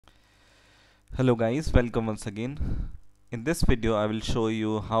Hello guys, welcome once again. In this video I will show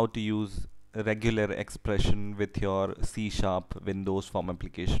you how to use regular expression with your C# Windows form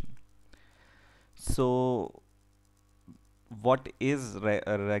application. So what is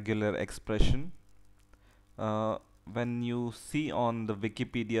a regular expression? Uh, when you see on the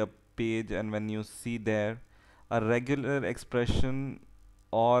Wikipedia page and when you see there a regular expression,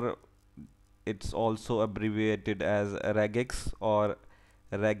 or it's also abbreviated as regex or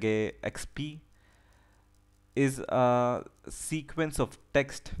regexp, is a sequence of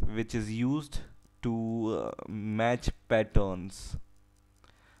text which is used to match patterns.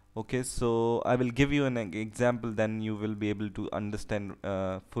 Okay, so I will give you an example, then you will be able to understand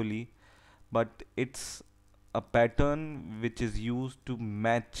fully. But it's a pattern which is used to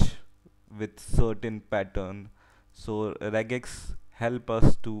match with certain pattern. So regex help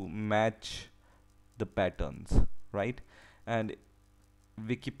us to match the patterns, right? And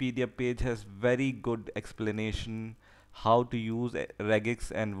Wikipedia page has very good explanation how to use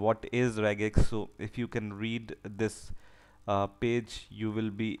regex and what is regex. So if you can read this page, you will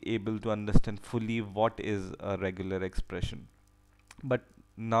be able to understand fully what is a regular expression. But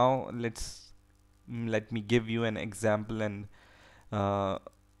now let me give you an example and uh,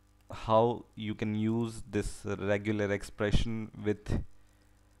 how you can use this regular expression with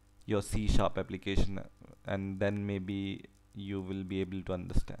your C# application, and then maybe you will be able to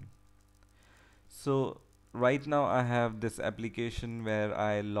understand. So right now I have this application where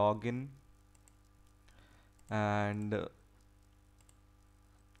I log in, and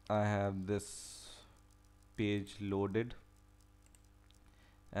I have this page loaded,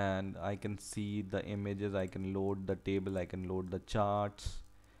 and I can see the images, I can load the table, I can load the charts,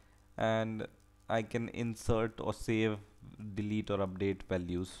 and I can insert or save, delete or update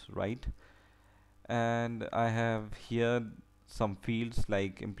values, right? And I have here some fields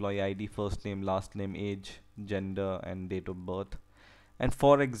like employee ID, first name, last name, age, gender and date of birth. And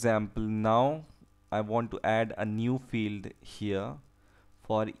for example, now I want to add a new field here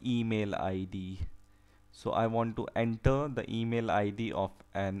for email ID. So I want to enter the email ID of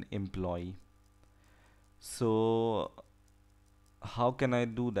an employee. So how can I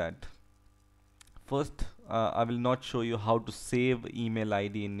do that? First, I will not show you how to save email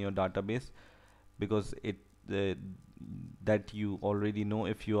ID in your database, because uh, that you already know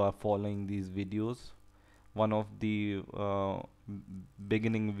if you are following these videos. One of the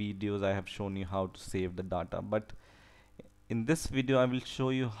beginning videos I have shown you how to save the data, but in this video I will show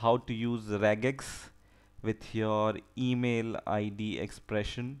you how to use regex with your email ID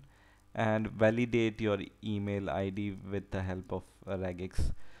expression and validate your email ID with the help of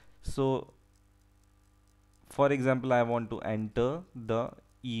regex. So for example, I want to enter the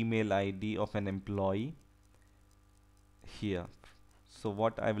email ID of an employee here. So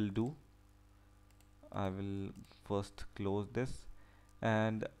what I will do, I will first close this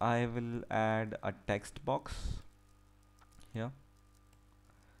and I will add a text box here,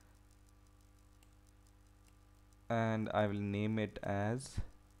 and I will name it as,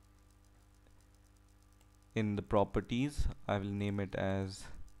 in the properties I will name it as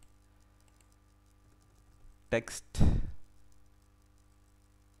text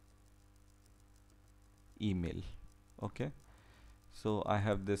email. Okay, so I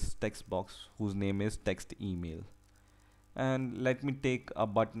have this text box whose name is text email, and let me take a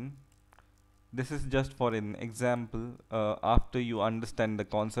button. This is just for an example. After you understand the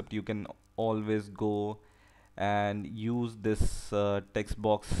concept, you can always go and use this text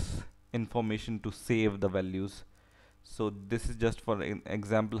box information to save the values. So this is just for an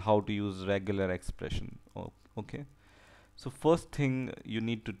example how to use regular expression. Okay, so first thing you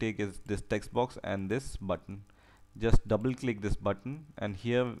need to take is this text box and this button. Just double click this button, and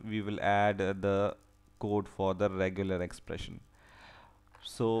here we will add the code for the regular expression.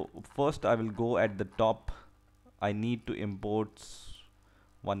 So first I will go at the top. I need to import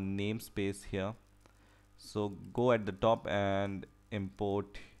one namespace here. So go at the top and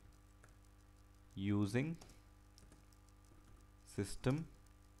import using system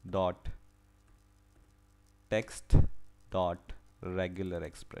dot text dot regular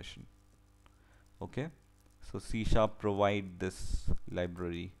expression. Okay, so C# provide this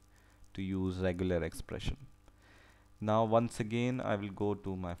library to use regular expression. Now once again I will go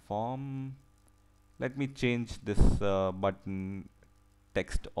to my form. Let me change this button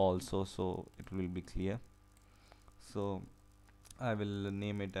text also, so it will be clear. So I will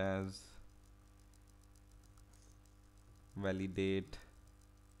name it as validate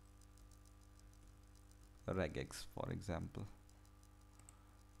regex, for example.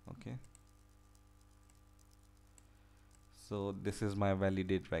 Okay, so this is my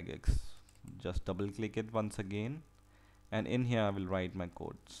validate regex. just double click it once again, and in here I will write my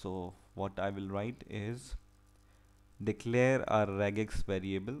code. So what I will write is declare a regex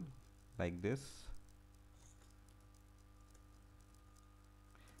variable like this.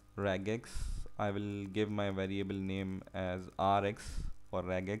 Regex, I will give my variable name as rx for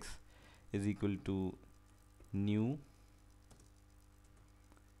regex is equal to new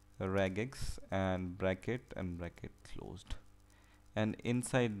regex and bracket closed, and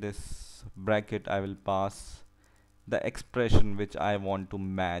inside this bracket I will pass the expression which I want to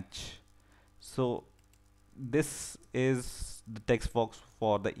match. So this is the text box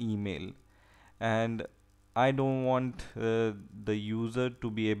for the email, and I don't want the user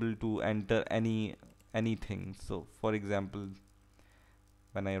to be able to enter anything. So for example,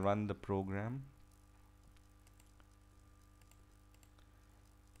 when I run the program,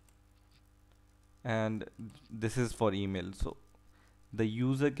 and this is for email, so the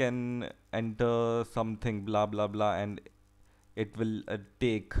user can enter something blah blah blah, and it will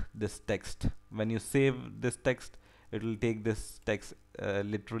take this text. When you save this text, it will take this text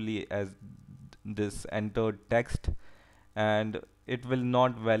literally as this entered text, and it will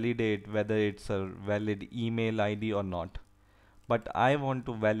not validate whether it's a valid email ID or not. But I want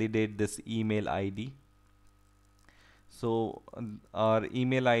to validate this email ID. So our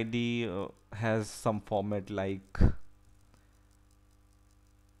email ID has some format like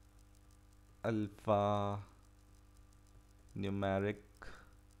alpha numeric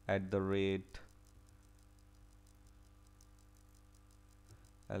at the rate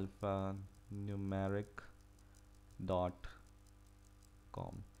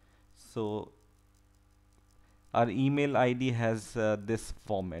alphanumeric.com. So our email ID has this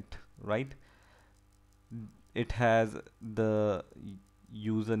format, right? It has the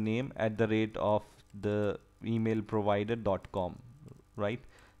username at the rate of the email provider.com, right?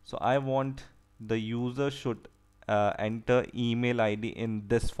 So I want the user should enter email ID in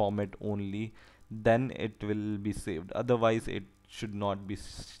this format only, then it will be saved, otherwise it should not be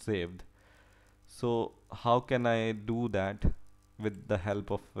saved. So how can I do that? With the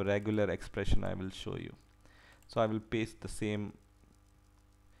help of a regular expression, I will show you. So I will paste the same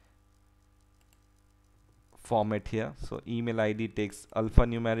format here. So email ID takes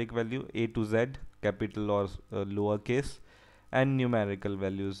alphanumeric value A to Z, capital or lowercase, and numerical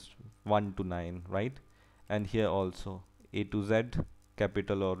values 1 to 9, right? And here also A to Z,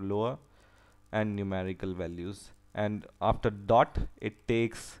 capital or lower, and numerical values. And after dot, it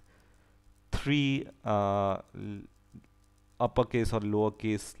takes three uppercase or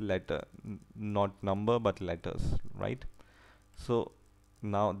lowercase letter, not number but letters, right? So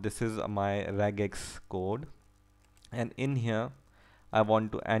now this is my regex code, and in here I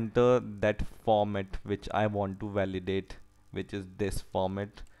want to enter that format which I want to validate, which is this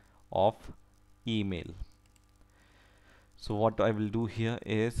format of email. So what I will do here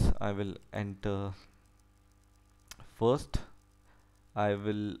is I will enter first, I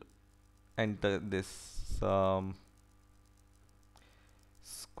will enter this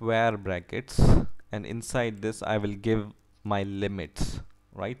square brackets, and inside this I will give my limits,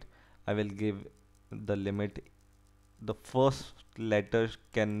 right? I will give the limit, the first letter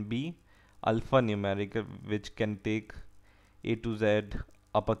can be alphanumeric, which can take A to Z,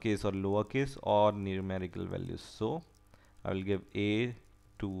 uppercase or lowercase, or numerical values. So I will give A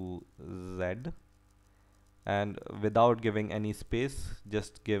to Z, and without giving any space,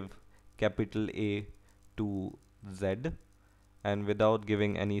 just give capital A to Z, and without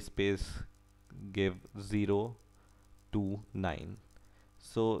giving any space, give 0 to 9.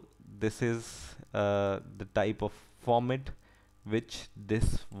 So this is the type of format which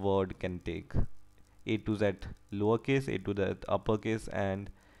this word can take: A to Z lowercase, A to Z uppercase,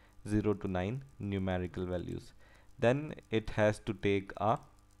 and 0 to 9 numerical values. Then it has to take a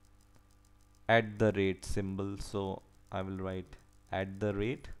at the rate symbol, so I will write at the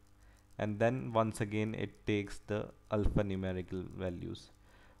rate, and then once again it takes the alphanumerical values.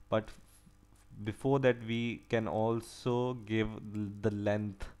 But before that, we can also give the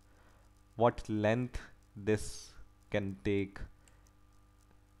length, what length this can take.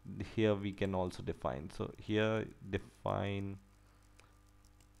 Here we can also define, so here define,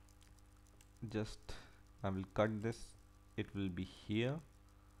 just I will cut this, it will be here,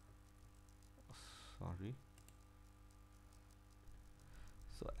 sorry.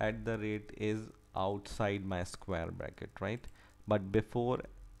 So at the rate is outside my square bracket, right? But before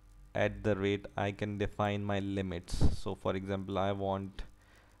at the rate, I can define my limits. So for example, I want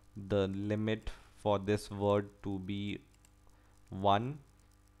the limit for this word to be 1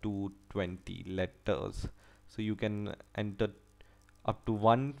 to 20 letters. So you can enter up to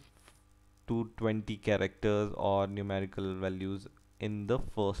 1 to 20 characters or numerical values in the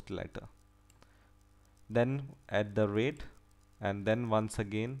first letter, then at the rate, and then once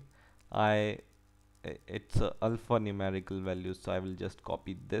again it's a alphanumerical value, so I will just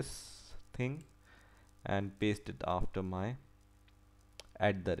copy this thing and paste it after my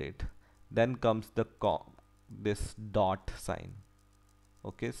at the rate. Then comes the this dot sign.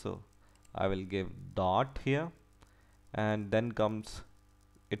 Okay, so I will give dot here, and then comes,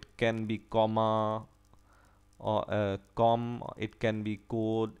 it can be comma or it can be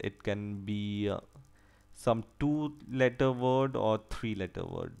code, it can be some 2-letter word or 3-letter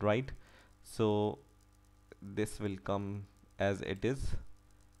word, right? So this will come as it is,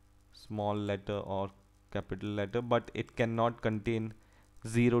 small letter or capital letter, but it cannot contain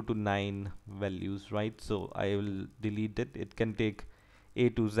 0 to 9 values, right? So I will delete it. It can take A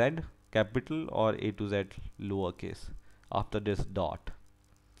to Z capital or A to Z lowercase after this dot.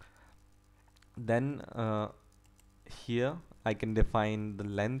 Then here I can define the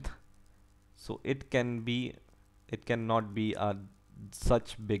length, so it cannot be a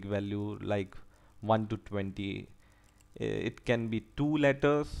such big value like 1 to 20. It can be 2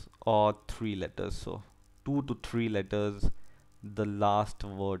 letters or 3 letters, so 2 to 3 letters the last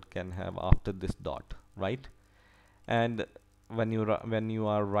word can have after this dot, right? And when you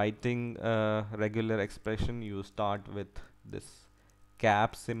are writing a regular expression, you start with this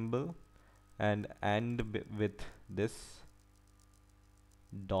cap symbol and end with this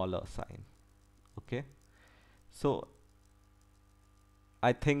dollar sign. Okay, so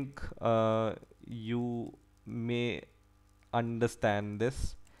I think you may understand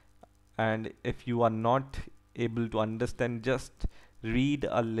this, and if you are not able to understand, just read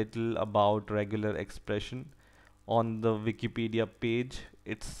a little about regular expression on the Wikipedia page.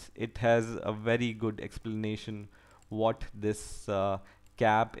 It has a very good explanation what this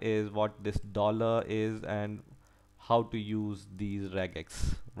cap is, what this dollar is, and how to use these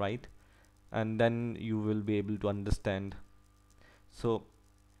regex, right? And then you will be able to understand. So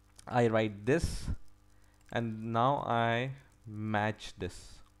I write this, and now I match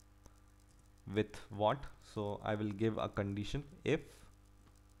this with what? So I will give a condition if,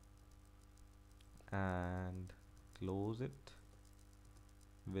 and close it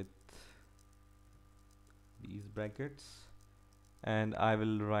with these brackets, and I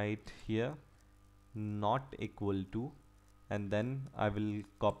will write here not equal to, and then I will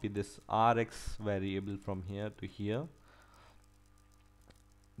copy this rx variable from here to here,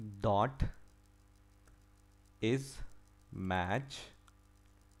 dot is match,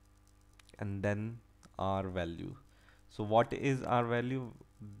 and then our value. So what is our value?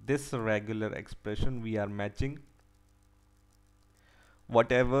 This regular expression, we are matching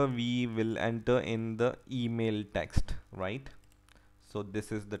whatever we will enter in the email text, right? So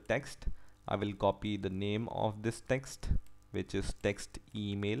this is the text. I will copy the name of this text, which is text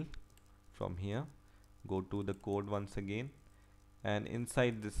email, from here. Go to the code once again, and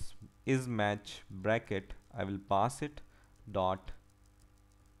inside this is match bracket, I will pass it dot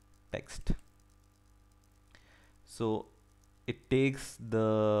text. So it takes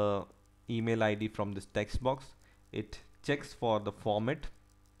the email ID from this text box, it checks for the format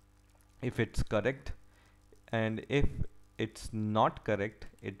if it's correct, and if it's not correct,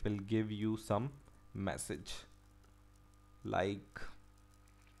 it will give you some message like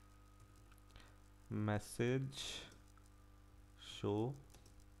message show.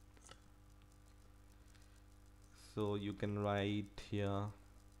 So you can write here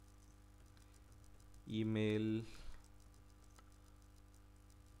email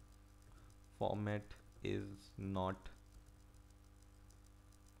format is not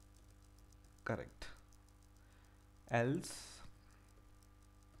correct, else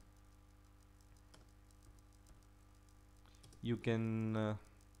you can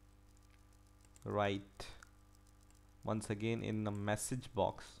write once again in the message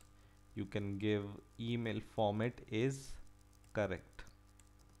box, you can give email format is correct.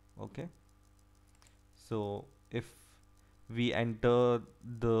 Okay, so if we enter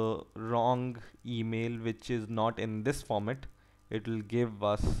the wrong email which is not in this format, it will give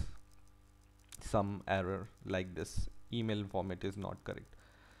us some error like this, email format is not correct.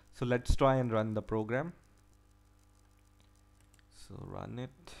 So let's try and run the program. So run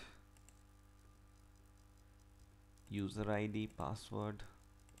it, user ID password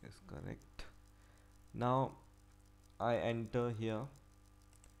is correct. Now I enter here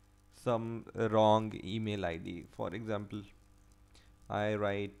some wrong email ID. For example, I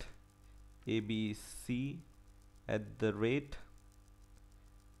write abc at the rate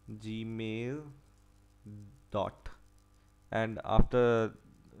gmail dot, and after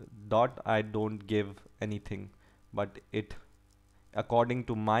dot, I don't give anything, but it, according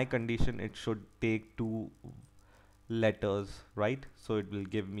to my condition, it should take two letters, right? So it will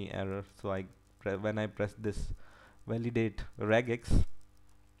give me error. So when I press this validate regex,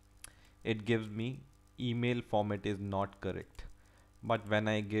 it gives me email format is not correct. But when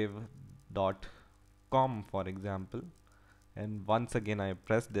I give .com, for example, and once again I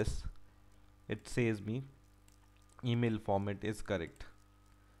press this, it says me email format is correct.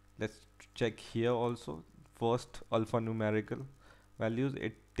 Let's check here also. First alphanumerical values,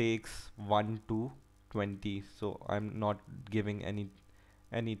 it takes 1 to 20, so I'm not giving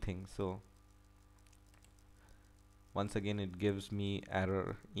anything. So once again it gives me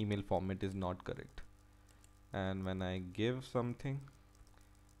error, email format is not correct. And when I give something,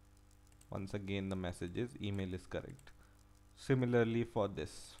 once again the message is email is correct. Similarly for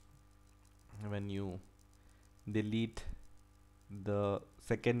this, when you delete the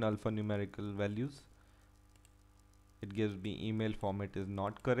second alphanumerical values, it gives me email format is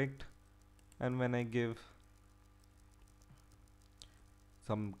not correct. And when I give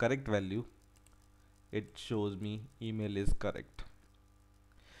some correct value, it shows me email is correct.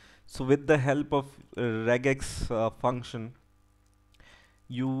 So with the help of regex function,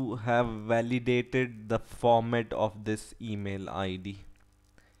 you have validated the format of this email ID.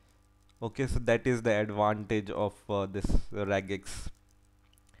 Okay, so that is the advantage of this regex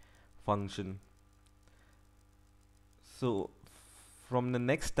function. So from the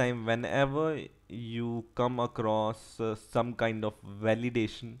next time, whenever you come across some kind of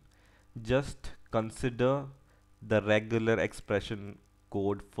validation, just consider the regular expression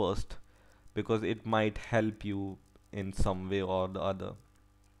code first, because it might help you in some way or the other.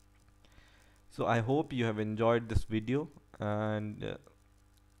 So I hope you have enjoyed this video, and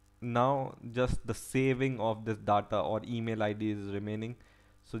now just the saving of this data or email ID is remaining.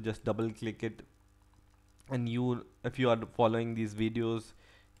 So just double click it, and if you are following these videos,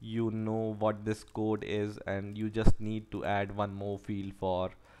 you know what this code is, and you just need to add one more field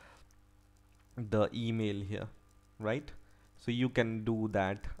for the email here, right? So you can do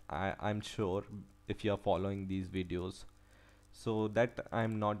that, I'm sure, if you are following these videos. So that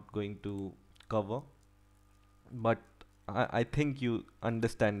I'm not going to cover, but I think you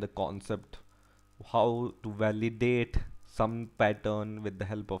understand the concept, how to validate some pattern with the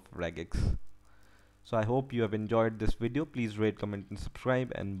help of regex. So I hope you have enjoyed this video. Please rate, comment and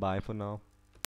subscribe, and bye for now.